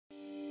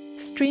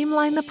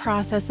Streamline the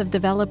process of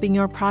developing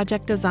your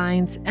project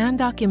designs and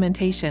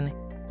documentation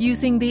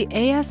using the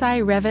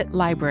ASI Revit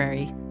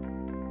library.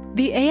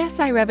 The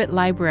ASI Revit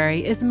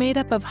library is made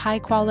up of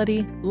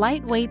high-quality,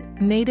 lightweight,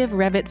 native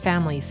Revit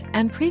families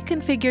and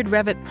pre-configured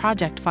Revit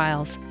project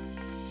files.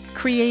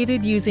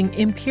 Created using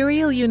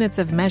imperial units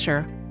of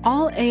measure,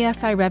 all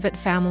ASI Revit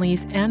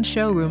families and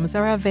showrooms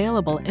are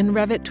available in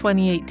Revit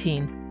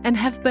 2018 and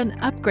have been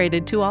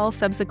upgraded to all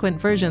subsequent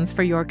versions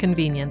for your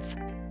convenience.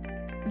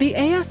 The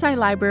ASI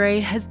library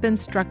has been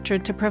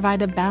structured to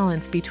provide a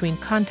balance between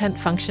content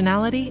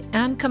functionality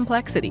and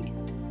complexity,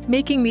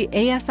 making the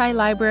ASI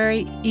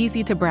library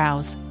easy to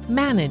browse,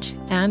 manage,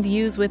 and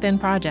use within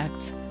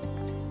projects.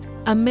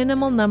 A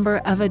minimal number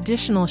of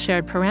additional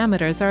shared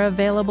parameters are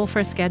available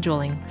for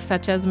scheduling,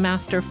 such as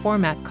master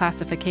format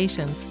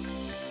classifications.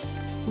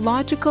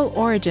 Logical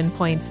origin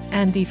points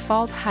and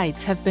default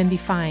heights have been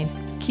defined,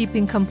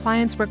 keeping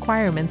compliance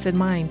requirements in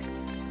mind.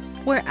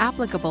 Where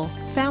applicable,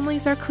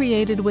 families are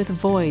created with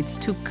voids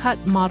to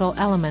cut model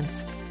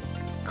elements.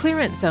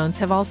 Clearance zones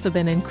have also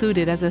been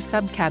included as a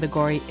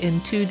subcategory in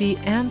 2D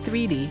and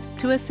 3D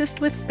to assist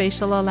with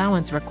spatial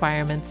allowance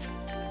requirements.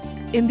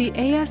 In the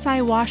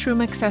ASI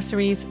Washroom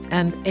Accessories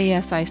and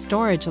ASI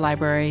Storage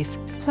libraries,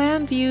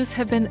 plan views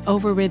have been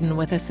overridden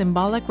with a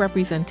symbolic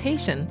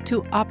representation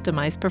to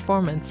optimize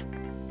performance.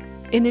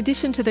 In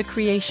addition to the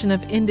creation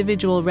of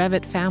individual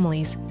Revit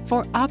families,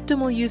 for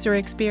optimal user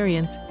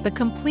experience, the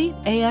complete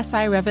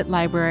ASI Revit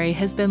library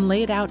has been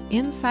laid out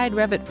inside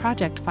Revit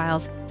project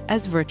files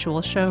as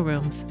virtual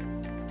showrooms.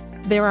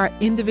 There are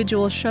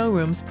individual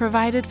showrooms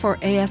provided for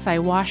ASI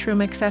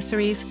Washroom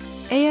Accessories,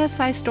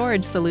 ASI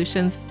Storage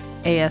Solutions,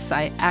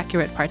 ASI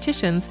Accurate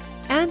Partitions,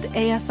 and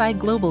ASI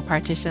Global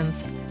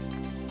Partitions.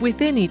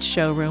 Within each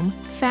showroom,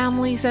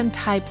 families and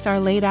types are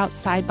laid out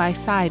side by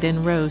side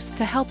in rows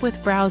to help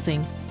with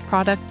browsing,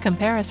 product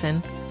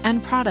comparison,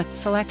 and product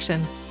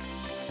selection.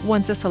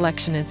 Once a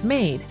selection is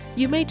made,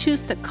 you may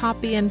choose to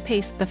copy and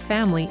paste the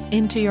family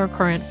into your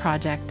current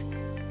project.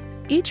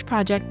 Each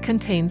project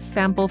contains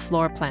sample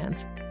floor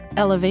plans,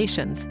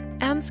 elevations,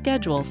 and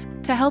schedules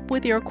to help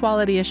with your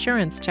quality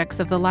assurance checks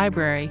of the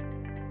library.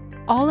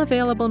 All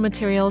available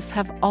materials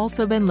have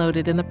also been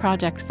loaded in the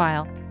project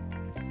file.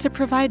 To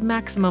provide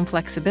maximum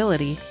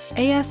flexibility,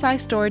 ASI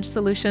Storage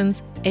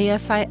Solutions,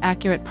 ASI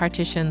Accurate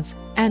Partitions,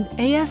 and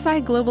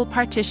ASI Global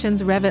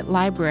Partitions Revit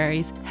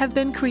libraries have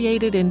been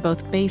created in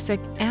both basic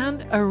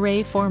and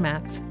array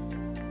formats.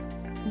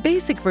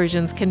 Basic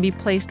versions can be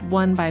placed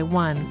one by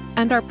one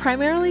and are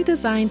primarily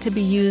designed to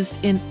be used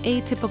in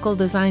atypical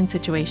design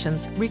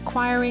situations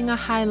requiring a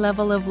high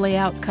level of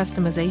layout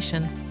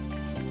customization.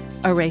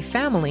 Array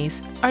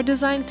families are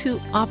designed to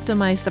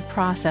optimize the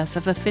process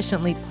of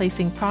efficiently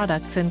placing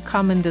products in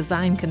common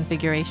design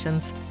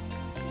configurations.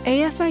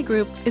 ASI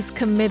Group is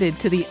committed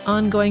to the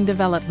ongoing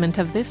development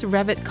of this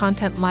Revit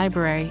content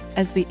library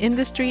as the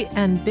industry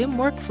and BIM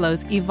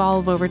workflows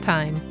evolve over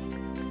time.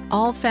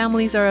 All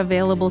families are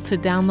available to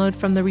download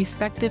from the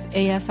respective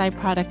ASI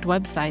product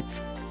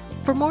websites.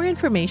 For more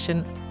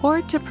information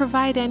or to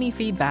provide any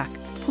feedback,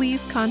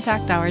 please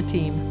contact our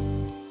team.